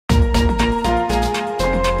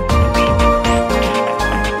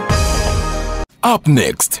Up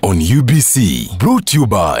next on UBC, brought to you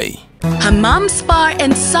by Hammam Spa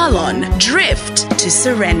and Salon. Drift to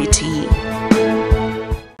serenity.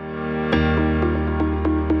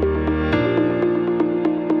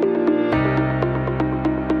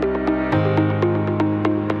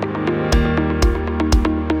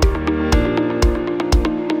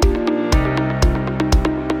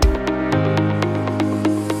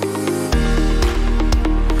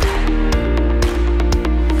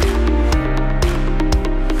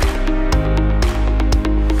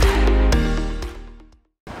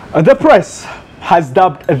 The press has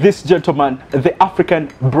dubbed this gentleman the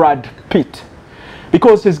African Brad Pitt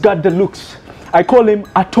because he's got the looks. I call him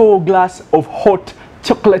a tall glass of hot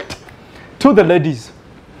chocolate. To the ladies,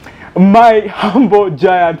 my humble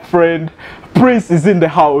giant friend Prynce is in the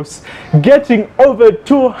house, getting over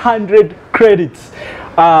 200 credits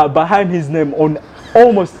behind his name on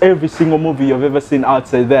almost every single movie you've ever seen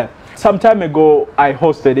outside there. Some time ago, I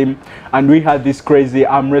hosted him and we had this crazy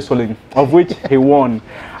arm wrestling, of which he won.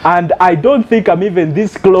 And I don't think I'm even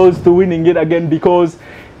this close to winning it again because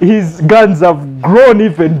his guns have grown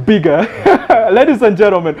even bigger. Ladies and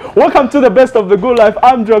gentlemen, welcome to the Best of the Good Life.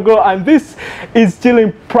 I'm Drago, and this is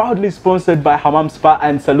Chilling, proudly sponsored by Hammam Spa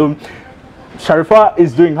and Saloon. Sharifa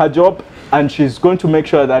is doing her job and she's going to make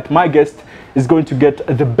sure that my guest is going to get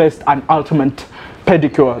the best and ultimate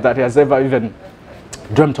pedicure that he has ever even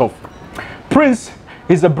dreamt of. Prynce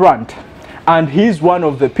is a brand, and he's one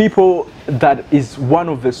of the people that is one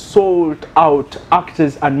of the sold out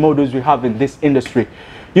actors and models we have in this industry.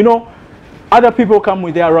 You know, other people come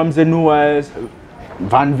with their Ramsey Nouers,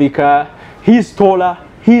 Van Vika. He's taller,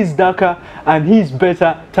 he's darker, and he's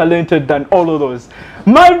better talented than all of those.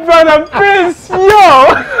 My brother Prynce, yo!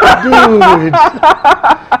 Dude,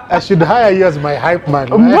 I should hire you as my hype man.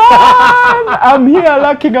 Man, I'm here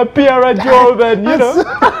lacking a PR job, and you know,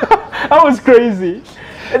 that was crazy.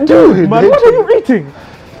 Dude, man, what are you eating?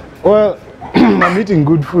 Well, I'm eating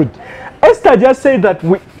good food. Esther just said that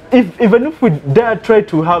even if we dare try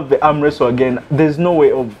to have the arm wrestle again, there's no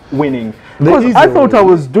way of winning. Because I thought I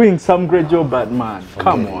was doing some great job, but man,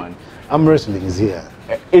 come on. Arm wrestling is here.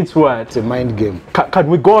 It's what? It's a mind game. Can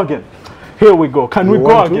we go again? Here we go. Can we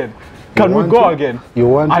go again? Can we go again? You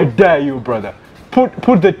want to? I dare you, brother.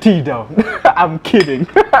 Put the tea down. I'm kidding.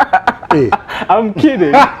 Hey. I'm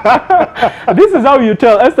kidding. This is how you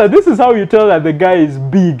tell, Esther, this is how you tell that the guy is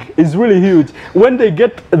big, is really huge. When they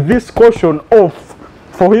get this caution off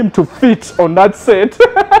for him to fit on that set.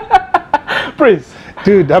 Prynce.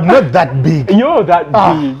 Dude, I'm not that big. You're that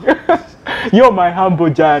big. You're my humble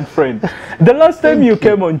giant friend. The last time you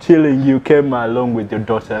came on Chilling, you came along with your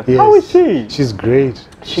daughter. Yes. How is she? She's great.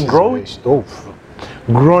 She's growing? Oh,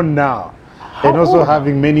 grown now. And also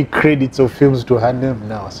having many credits of films to handle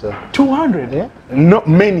now. So 200? Yeah. Not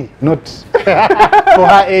many, not for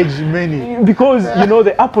her age, many. Because you know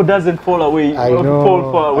the apple doesn't fall away,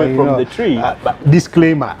 fall far away from the tree.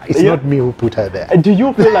 Disclaimer: it's not me who put her there. Do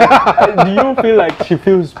you feel like she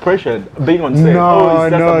feels pressured being on set? No,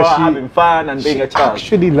 it's just about having fun and being a child. She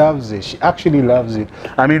actually loves it. She actually loves it.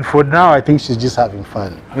 I mean, for now, I think she's just having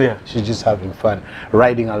fun. Yeah, she's just having fun,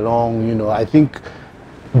 riding along. You know, I think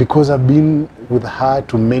because I've been with her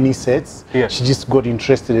to many sets, she just got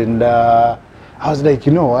interested, and I was like,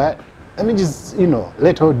 you know what? Let me just, you know,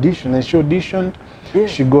 let her audition. And she auditioned. Yeah.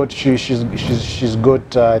 She's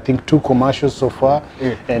got I think 2 commercials so far,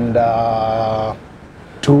 and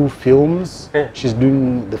 2 films. Yeah. She's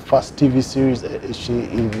doing the first TV series.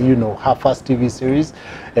 You know, her first TV series,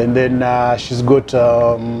 and then she's got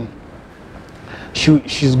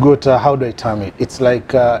she's got how do I term it? It's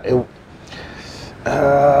like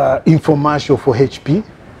infomercial for HP.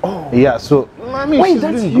 Oh yeah, so I mean, wait,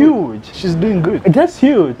 that's huge. She's doing good. That's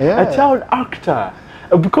huge. Yeah. A child actor,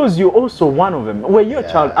 because you're also one of them. Were you a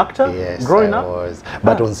child actor growing up? Yes, I was,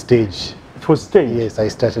 but on stage. It was stage. Yes, I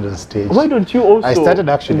started on stage. Why don't you also I started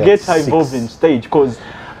actually get involved in stage? Because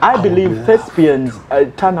I believe thespians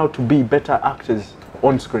turn out to be better actors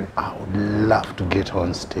on screen. I would love to get her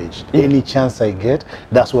on stage. Any chance I get,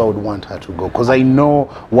 that's where I would want her to go, because I know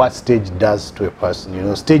what stage does to a person. You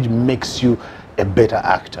know, stage makes you a better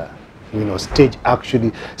actor. You know, stage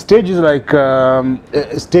is like a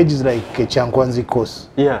Chankwanzi course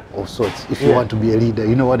of sorts, if you want to be a leader,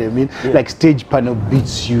 you know what I mean? Like stage panel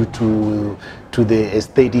beats you to the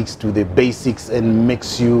aesthetics, to the basics, and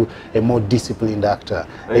makes you a more disciplined actor,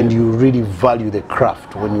 and you really value the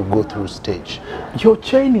craft when you go through stage. Your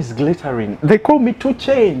chain is glittering. They call me 2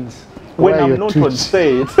 chains. when Why I'm you're not too on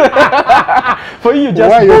set. For you, just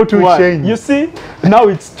Why you're vote too one. changed? You see, now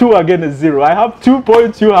it's 2 against 0. I have 2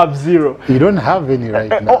 points, you have 0. You don't have any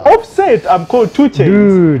right now. Offset, I'm called 2 chains.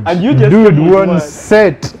 Dude, and you just dude, came with one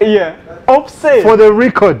set. Yeah, offset. For the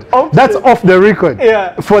record. Offset. That's off the record.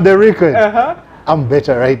 Yeah. For the record. Uh-huh. I'm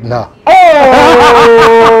better right now.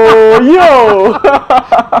 Oh, yo.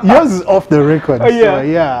 Yours is off the record. Yeah. So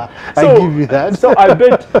yeah, So- I give you that. So I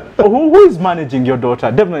bet, who is managing your daughter?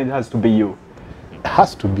 Definitely it has to be you. It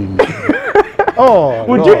has to be me. Oh,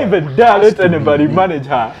 Would Lord. you even dare Has let to be anybody me. manage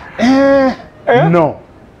her? No.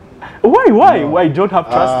 Why? Why you don't have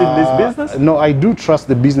trust in this business? No, I do trust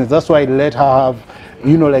the business. That's why I let her have,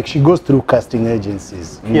 you know, like she goes through casting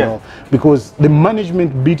agencies, you Yeah. know, because the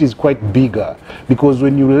management bit is quite bigger. Because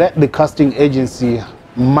when you let the casting agency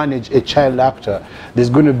manage a child actor, there's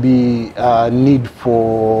going to be a need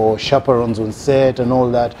for chaperones on set and all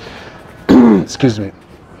that. Excuse me.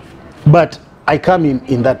 But I come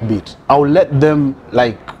in that bit. I'll let them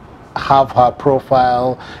like have her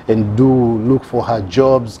profile and look for her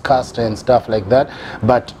jobs, cast her and stuff like that.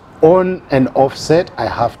 But on and offset, I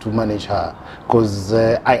have to manage her because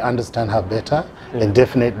I understand her better. And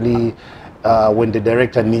definitely when the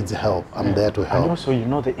director needs help, I'm there to help. And also, you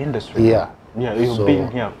know the industry. Yeah. Yeah, you've So- been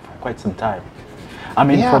here for quite some time. I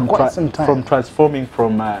mean, Yeah, quite some time. from transforming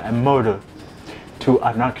from a model to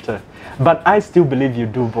an actor. But I still believe you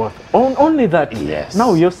do both. Only that, Yes.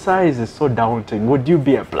 now your size is so daunting. Would you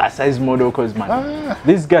be a plus size model? Because, man,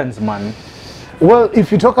 these guns, man. Well,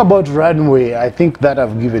 if you talk about runway, I think that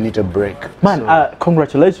I've given it a break. Man, So,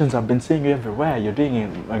 congratulations. I've been seeing you everywhere. You're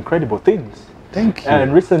doing incredible things. thank you.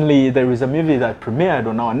 And recently, there is a movie that premiered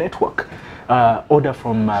on our network, Order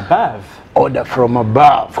from Above. Order from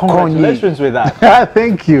above. Congratulations with that.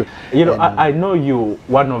 Thank you. You know, I know you,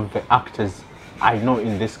 one of the actors I know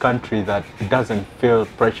in this country that doesn't feel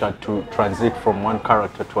pressure to transit from one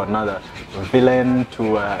character to another, villain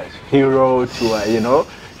to a hero to a, you know,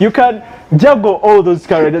 you can juggle all those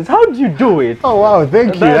characters. How do you do it? Oh wow,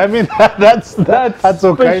 thank you. I mean, that's so kind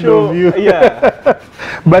special, of you. Yeah.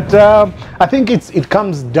 But I think it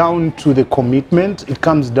comes down to the commitment. It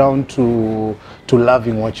comes down to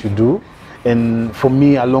loving what you do, and for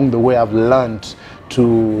me, along the way, I've learned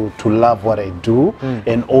to love what I do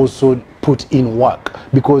and also put in work,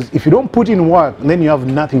 because if you don't put in work, then you have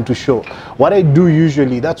nothing to show. What I do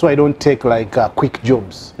usually, that's why I don't take like quick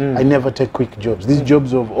jobs. I never take quick jobs. These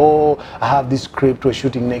jobs of, oh, I have this script, we're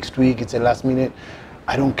shooting next week, it's a last minute.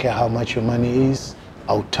 I don't care how much your money is,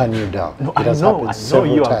 I'll turn you down. No, It has happened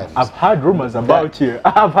several you. times. I've heard rumors about you.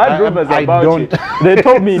 I've heard rumors I about don't- you. They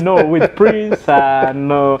told me no with Prynce.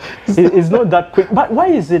 No, it's not that quick. But why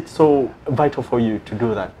is it so vital for you to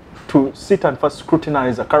do that? To sit and first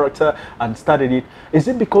scrutinize a character and study it. Is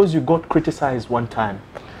it because you got criticized one time?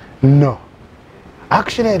 No.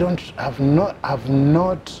 Actually, I don't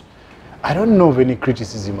know of any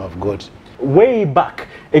criticism I've got. Way back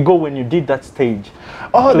ago when you did that stage.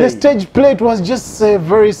 Oh, play. the stage play, it was just a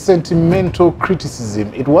very sentimental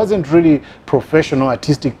criticism. It wasn't really professional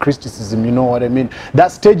artistic criticism, you know what I mean?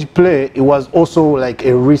 That stage play, it was also like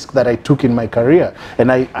a risk that I took in my career,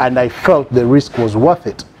 and I felt the risk was worth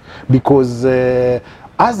it, because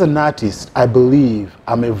as an artist, I believe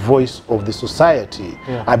I'm a voice of the society.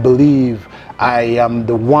 Yeah. I believe I am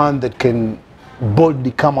the one that can boldly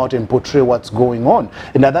come out and portray what's going on.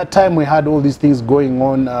 And at that time we had all these things going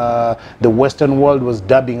on. The Western world was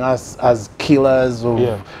dubbing us as killers of,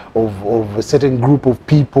 Yeah. of a certain group of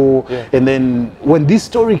people. Yeah. And then when this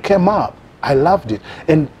story came up, I loved it.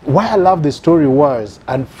 And why I loved the story was,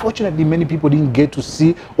 unfortunately, many people didn't get to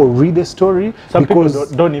see or read the story. Some because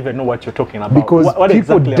people don't even know what you're talking about. because What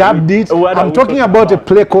people exactly are dubbed we- it. what are I'm we talking about a about?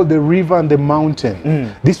 play called The River and the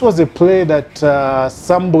Mountain. This was a play that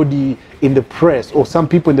somebody in the press, or some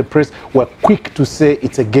people in the press, were quick to say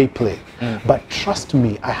it's a gay play. But trust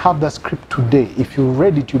me, I have that script today. If you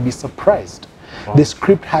read it, you'll be surprised. Wow. The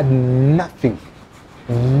script had nothing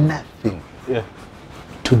Yeah.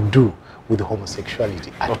 to do with homosexuality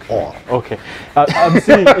at all. Okay. I'm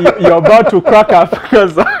seeing you're about to crack up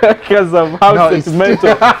because of how No, it's-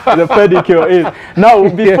 sentimental the pedicure is. Now,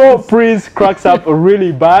 before Prynce cracks up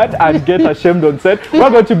really bad and get ashamed on set, we're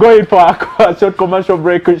going to go in for a short commercial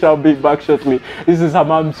break. We shall be back shortly. This is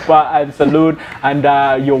Hammam Spa and Saloon,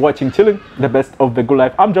 and you're watching Chilling, the best of the good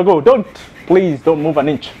life. I'm Jago. Please don't move an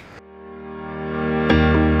inch.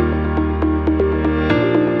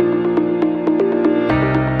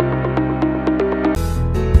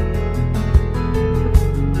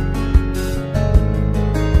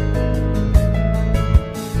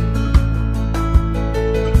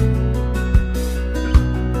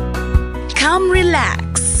 Come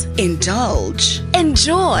relax Indulge,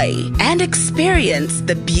 enjoy, and experience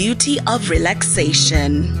the beauty of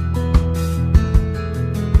relaxation.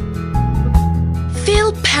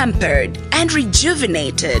 Feel pampered and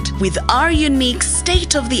rejuvenated with our unique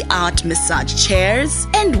state-of-the-art massage chairs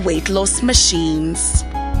and weight loss machines.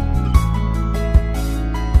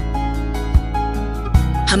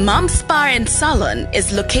 Hammam Spa and Salon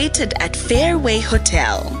is located at Fairway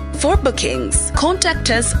Hotel. For bookings,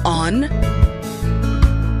 contact us on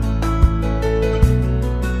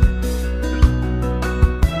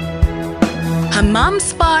Hammam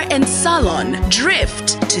Spa and Salon,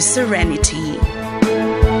 Drift to Serenity.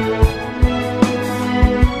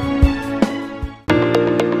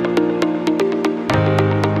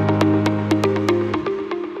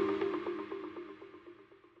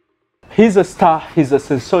 He's a star, he's a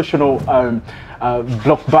sensational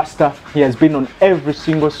blockbuster. He has been on every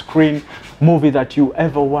single screen movie that you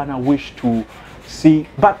ever wanna wish to see.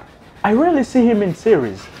 But I rarely see him in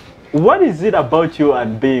series. What is it about you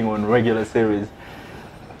and being on regular series?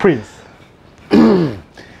 Prynce.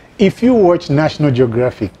 If you watch National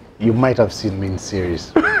Geographic, you might have seen me in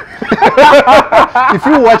series. If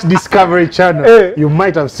you watch Discovery Channel, you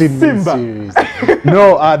might have seen me in series.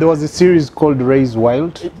 No, there was a series called Raised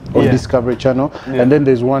Wild on Discovery Channel, and then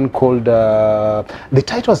there's one called, the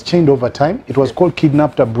title has changed over time. It was called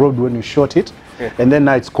Kidnapped Abroad when you shot it, and then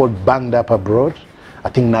now it's called Banged Up Abroad. I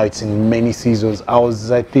think now it's in many seasons.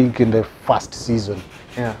 I think, in the first season.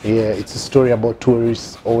 Yeah, it's a story about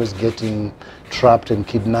tourists always getting trapped and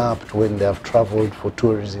kidnapped when they have traveled for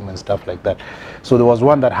tourism and stuff like that. So there was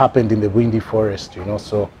one that happened in the windy forest, you know,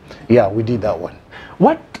 so yeah, we did that one.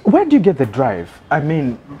 Where do you get the drive? I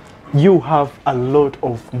mean, you have a lot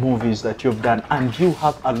of movies that you've done and you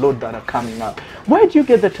have a lot that are coming up. Where do you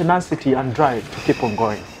get the tenacity and drive to keep on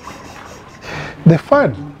going? The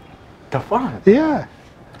fun. The fun? Yeah.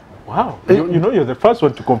 Wow, you know, you're the first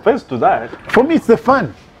one to confess to that. For me, it's the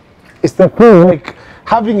fun. It's the fun. Like,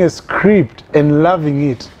 having a script and loving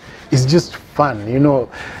it is just fun, you know.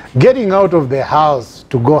 Getting out of the house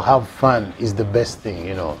to go have fun is the best thing,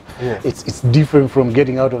 you know. Yeah. It's different from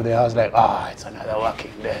getting out of the house like, it's another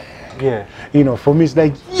working day. Yeah. You know, for me, it's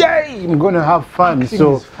like, yay, I'm going to have fun.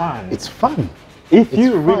 So it's fun. It's fun. If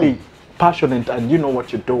you're really passionate and you know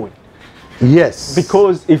what you're doing. Yes.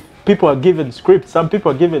 Because if people are given scripts, some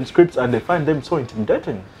people are given scripts and they find them so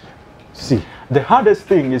intimidating. See, the hardest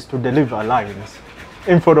thing is to deliver lines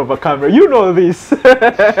in front of a camera. You know this.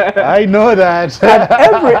 I know that. And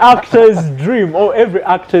every actor's dream or every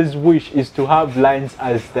actor's wish is to have lines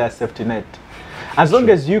as their safety net. As long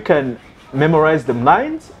as you can memorize the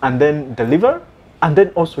lines and then deliver, and then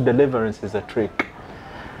also deliverance is a trick.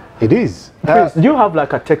 It is. Do you have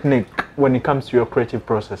like a technique when it comes to your creative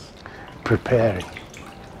process? Preparing.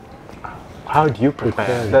 How do you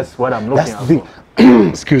prepare? That's what I'm looking at.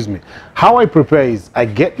 Excuse me. How I prepare is I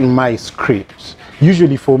get my script.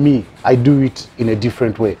 Usually for me, I do it in a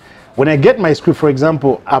different way. When I get my script, for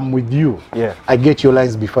example, I'm with you. Yeah. I get your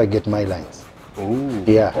lines before I get my lines. Ooh.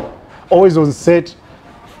 Yeah. Always on set,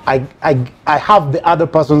 I have the other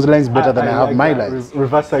person's lines better than I have my lines.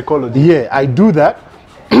 Reverse psychology. Yeah, I do that.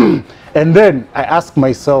 And then I ask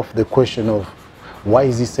myself the question of, why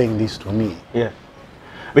is he saying this to me? Yeah.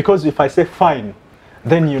 Because if I say fine,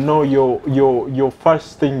 then you know your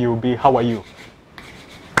first thing will be, how are you?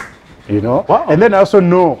 You know? Wow. And then I also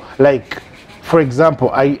know, like, for example,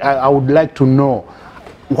 I would like to know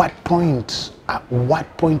what point is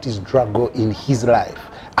Drago in his life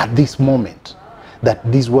at this moment that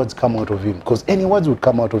these words come out of him. Because any words would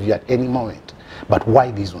come out of you at any moment. But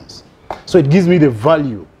why these ones? So it gives me the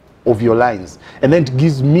value of your lines, and then it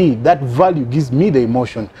gives me that value, gives me the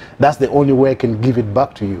emotion. That's the only way I can give it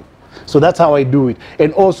back to you. So that's how I do it.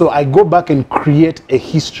 And also I go back and create a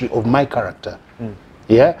history of my character,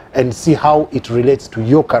 yeah, and see how it relates to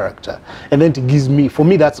your character. And then it gives me, for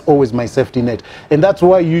me, that's always my safety net. And that's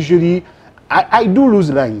why usually I do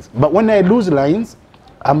lose lines, but when I lose lines,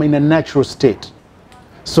 I'm in a natural state.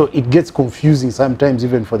 So it gets confusing sometimes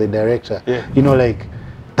even for the director. Yeah. You know, like,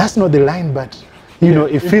 that's not the line, but you know,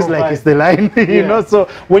 it feels like it's the line, you know. So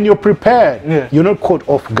when you're prepared, you're not caught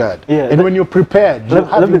off guard. Yeah. And when you're prepared, you're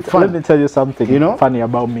having fun. Let me tell you something, you know, funny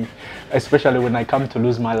about me, especially when I come to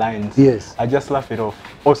lose my lines. Yes. I just laugh it off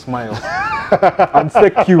or smile and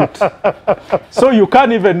stay cute. So you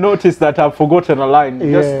can't even notice that I've forgotten a line.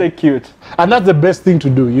 Just stay cute. And that's the best thing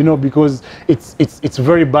to do, you know, because it's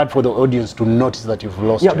very bad for the audience to notice that you've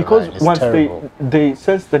lost your because line. It's once terrible. they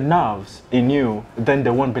sense the nerves in you, then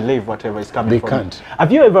they won't believe whatever is coming from you. They can't.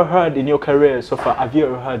 Have you ever heard in your career so far, have you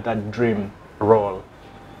ever heard that dream role?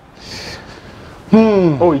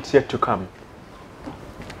 Oh, it's yet to come.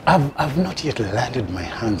 I've not yet landed my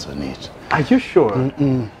hands on it. Are you sure?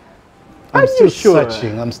 I'm still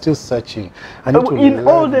searching. I'm still searching. I need to in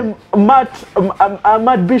all the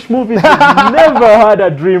Matt Bish movies, I've never had a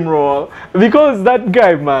dream role because that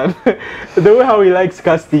guy, man, the way how he likes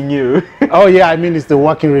casting you. Oh yeah, I mean it's the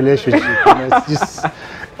working relationship. You know, it's just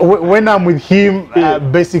when I'm with him,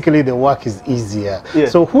 basically the work is easier. Yeah.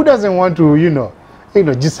 So who doesn't want to,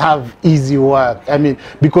 just have easy work? I mean,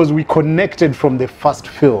 because we connected from the first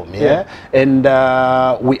film, and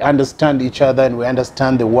we understand each other and we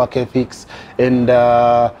understand the work ethics, and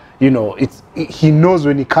he knows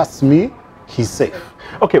when he casts me, he's safe.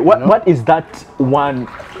 Okay, what is that one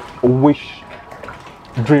wish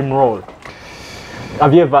dream role?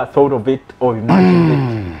 Have you ever thought of it or imagined it?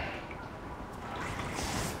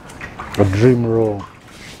 A dream role.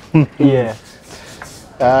 Yeah.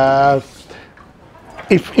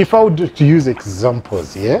 If I would to use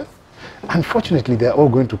examples, unfortunately they're all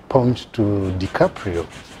going to point to DiCaprio.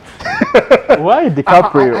 Why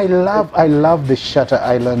DiCaprio? I love the Shutter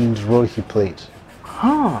Island role he played.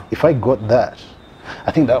 Huh. If I got that,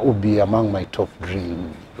 I think that would be among my top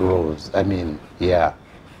dream roles. I mean, yeah.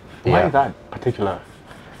 Why that particular?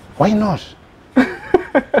 Why not?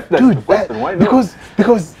 Dude, why not?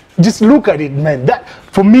 Because just look at it, man. That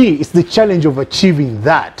for me, it's the challenge of achieving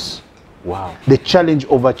that. Wow. The challenge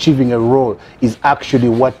of achieving a role is actually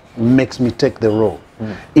what makes me take the role.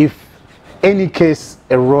 If any case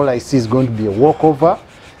a role I see is going to be a walkover,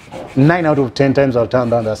 9 out of 10 times I'll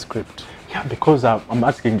turn down that script. Yeah, because I'm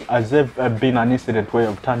asking, has there been an incident where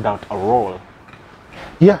you've turned out a role?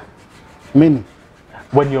 Yeah, many.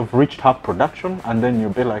 When you've reached half production and then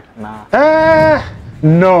you'll be like, nah.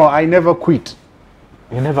 No, I never quit.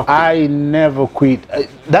 You never quit? I never quit.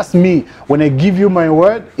 That's me. When I give you my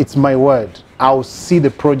word, it's my word. I'll see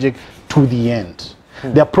the project to the end.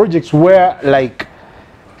 There are projects where, like,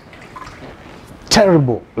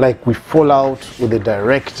 terrible, like we fall out with the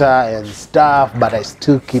director and stuff, but I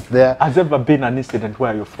still keep there. Has there ever been an incident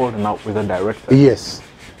where you've fallen out with a director? Yes.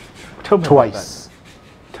 Tell me Twice. about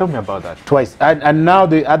that. Tell me about that. Twice. And now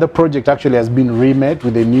the other project actually has been remade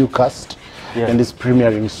with a new cast, and it's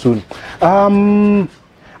premiering soon.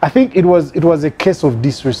 I think it was a case of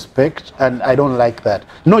disrespect, and I don't like that.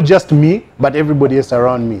 Not just me, but everybody else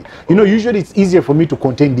around me. Usually it's easier for me to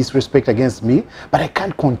contain disrespect against me, but I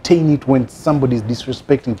can't contain it when somebody's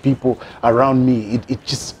disrespecting people around me. It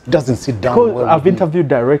just doesn't sit down well. Because I've interviewed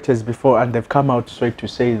directors before, and they've come out straight to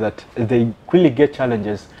say that they really get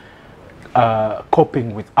challenges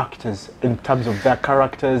coping with actors in terms of their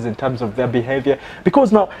characters, in terms of their behavior,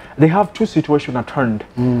 because now they have two situations at hand.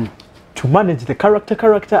 To manage the character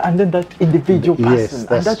and then that individual person,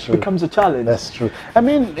 and that becomes a challenge. That's true. I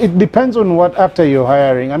mean, it depends on what actor you're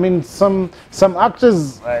hiring. I mean, some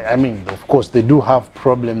actors, I mean, of course they do have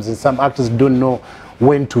problems, and some actors don't know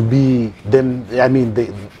when to be them. I mean,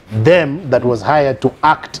 them that was hired to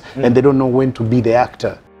act, and they don't know when to be the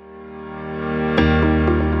actor.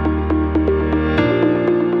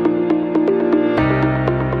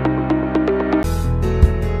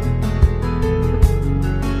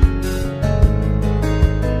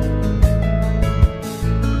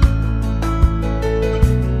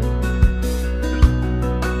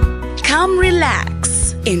 Come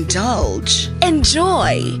relax, indulge,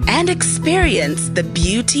 enjoy, and experience the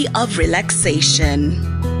beauty of relaxation.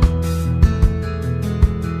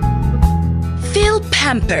 Feel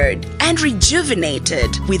pampered and rejuvenated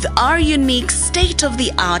with our unique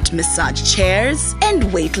state-of-the-art massage chairs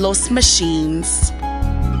and weight loss machines.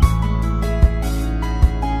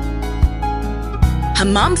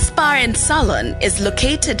 Hammam Spa and Salon is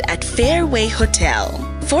located at Fairway Hotel.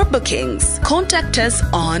 For bookings, contact us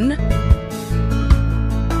on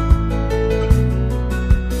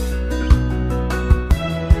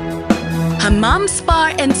Hammam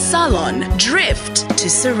Spa and Salon, Drift to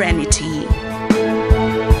Serenity.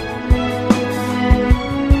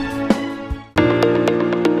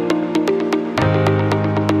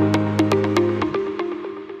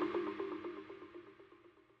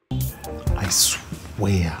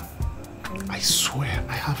 I swear,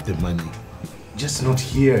 I have the money. Just not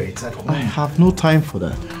here, it's at home. I have no time for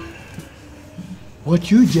that.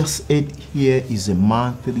 What you just ate here is a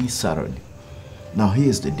monthly salary. Now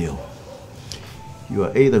here's the deal. You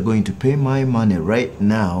are either going to pay my money right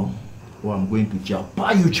now, or I'm going to just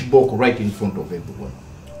buy you chiboko right in front of everyone.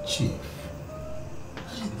 Chief,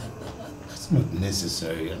 that's not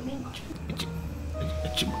necessary. I mean,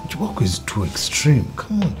 chiboko is too extreme.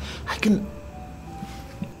 Come on,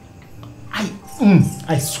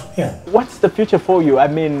 I swear. What's the future for you? I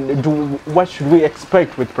mean, what should we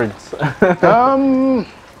expect with Prynce?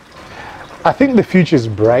 I think the future is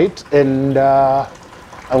bright, and I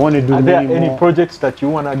want to do Are there many any more. projects that you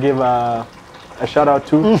want to give a shout out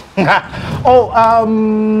to?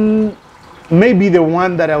 Maybe the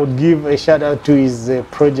one that I would give a shout out to is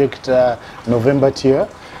Project November Tier.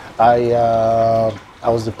 I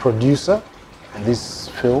was the producer in this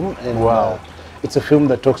film, and Wow. it's a film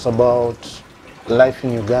that talks about life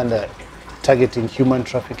in Uganda, targeting human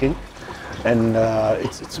trafficking, and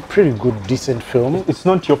it's a pretty good, decent film. It's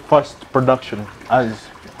not your first production as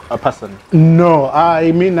a person. No,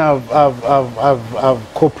 I mean I've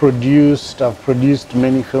co-produced. I've produced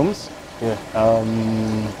many films. Yeah.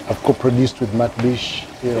 I've co-produced with Matt Bish.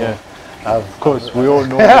 You know. Yeah. I've, Of course, we all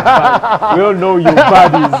know. We all know your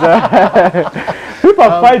buddies. People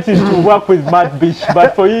are fighting to work with Matt Bish,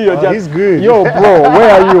 but for you, you're just. he's good. Yo, bro,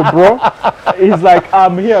 where are you, bro? He's like,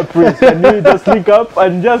 I'm here, Prynce, and you just link up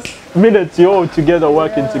and just minutes you're all together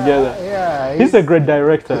working together. Yeah, He's a great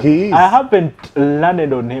director. He is. I haven't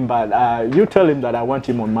landed on him, but you tell him that I want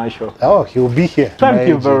him on my show. Oh, he'll be here. Thank my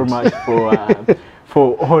you very agent. much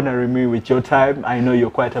for honoring me with your time. I know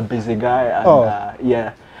you're quite a busy guy, and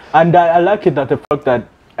yeah, and I like it that the fact that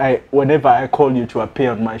whenever I call you to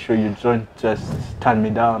appear on my show, you don't just turn me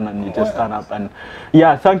down and you just stand up. And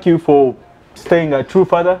yeah, thank you for staying a true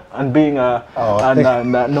father and being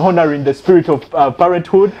and honoring the spirit of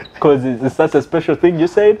parenthood, because it's such a special thing. You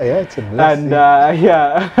said. Yeah, it's a blessing.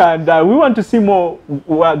 And we want to see more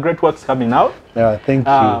great works coming out. Yeah, thank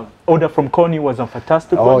you. Order from Connie was a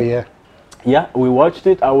fantastic one. Oh yeah. Yeah, we watched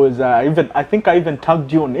it. I was I think I even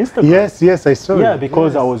tagged you on Instagram. Yes, I saw it. Yeah,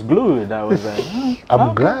 because yes. I was glued. I was like,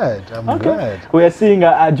 I'm glad. I'm glad. We are seeing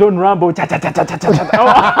John Rambo. Cha, cha, cha, cha, cha, cha.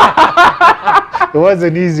 It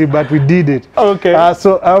wasn't easy, but we did it. Okay.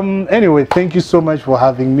 Anyway, thank you so much for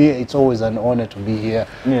having me. It's always an honor to be here.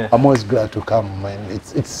 Yeah. I'm always glad to come, man.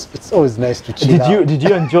 It's always nice to chill out. Did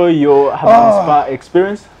you enjoy your Havana Spa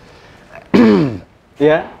experience?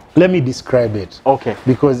 Yeah. Let me describe it. Okay.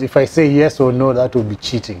 Because if I say yes or no, that will be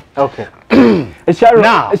cheating. Okay.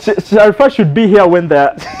 Sharifa should be here when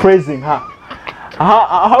they're praising her.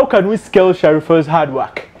 How can we scale Sharifa's hard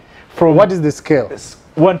work? From What is the scale?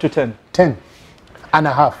 1 to 10?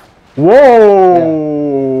 10.5.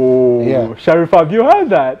 Whoa! Yeah. Sharifa, have you heard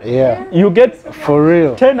that? Yeah. You get For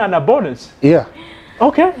real. 10 and a bonus. Yeah.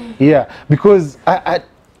 Okay. Yeah. Because I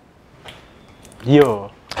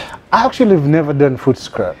actually have never done foot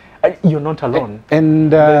scrub. You're not alone.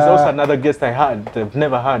 And There's also another guest I had. They've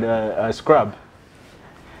never had a scrub.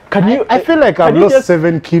 Can you? I feel like I've lost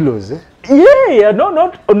 7 kilos. Yeah, no,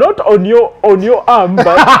 not on your arm,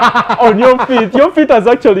 but on your feet. Your feet has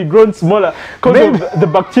actually grown smaller because of the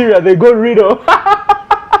bacteria they got rid of.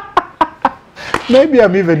 Maybe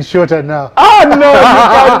I'm even shorter now. Oh no,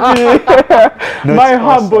 you can't be. No, My it's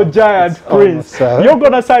humble awesome. giant It's Prynce. awesome. You're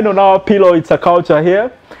gonna sign on our pillow. It's a culture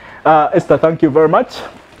here. Esther, thank you very much.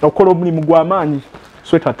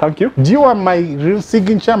 Sweetheart, thank you. Do you want my real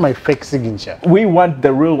signature, my fake signature? We want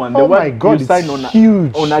the real one. The Oh one my God, you sign it's on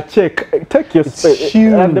huge. On a check. Take your space.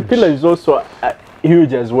 huge. And the pillow is also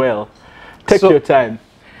huge as well. Take your time.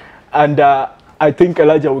 And I think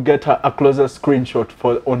Elijah will get a closer screenshot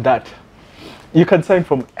on that. You can sign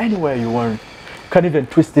from anywhere you want. You can even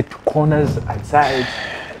twist it to corners and sides.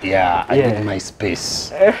 Yeah, I need my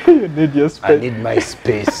space. You need your space. I need my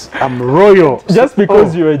space. I'm royal. Just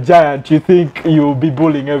because you're a giant, you think you'll be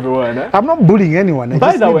bullying everyone. Eh? I'm not bullying anyone.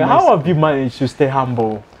 By the way, how have you managed to stay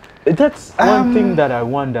humble? That's one thing that I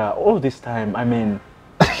wonder all this time. I mean,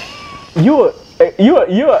 you're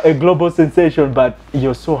a global sensation, but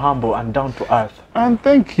you're so humble and down to earth. And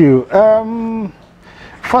thank you.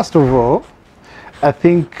 First of all, I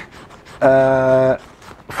think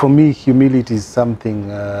for me, humility is something.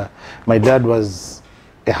 My dad was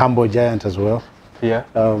a humble giant as well. Yeah.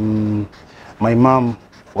 My mom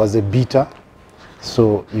was a beater,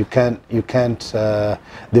 so you can't. The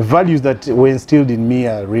values that were instilled in me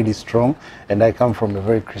are really strong, and I come from a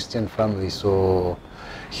very Christian family, so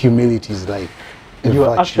humility is like. You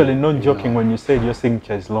are actually not joking when you said your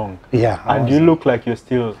signature is long. Yeah. And you look like you're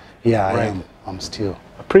still. Yeah, right. I am. I'm still.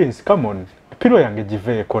 Prynce, come on.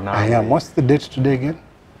 I am. What's the date today again?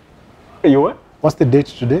 You what? What's the date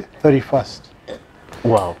today? 31st.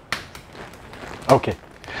 Wow. Okay.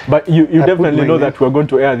 But you definitely know that we're going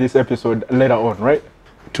to air this episode later on, right?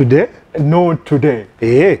 Today? No, today.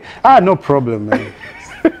 Hey. No problem, man.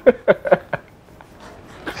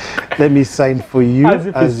 Let me sign for you. As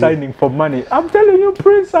if he's signing for money. I'm telling you,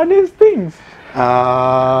 Prynce and his things.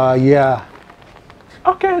 Yeah.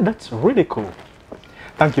 Okay, that's really cool.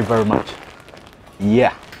 Thank you very much.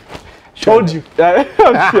 Yeah. Told you.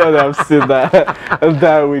 I'm sure I've seen that.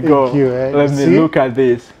 There we go. Thank you, Let me look at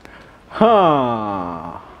this.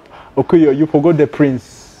 Huh. Okuyo, you forgot the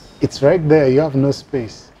Prynce. It's right there. You have no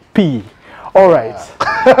space. P. All right.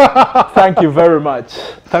 Thank you very much.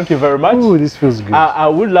 Thank you very much. Ooh, this feels good. I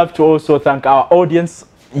would love to also thank our audience.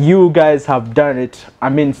 You guys have done it. I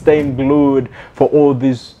mean, staying glued for all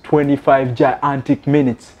these 25 gigantic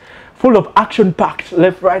minutes, full of action-packed,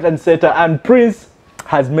 left, right, and center. And Prynce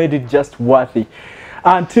has made it just worthy.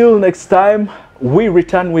 Until next time, we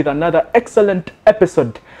return with another excellent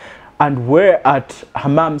episode. And we're at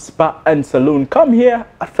Hammam Spa and Saloon. Come here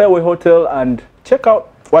at Fairway Hotel and check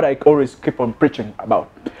out what I always keep on preaching about.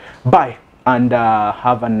 Bye, and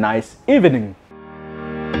have a nice evening.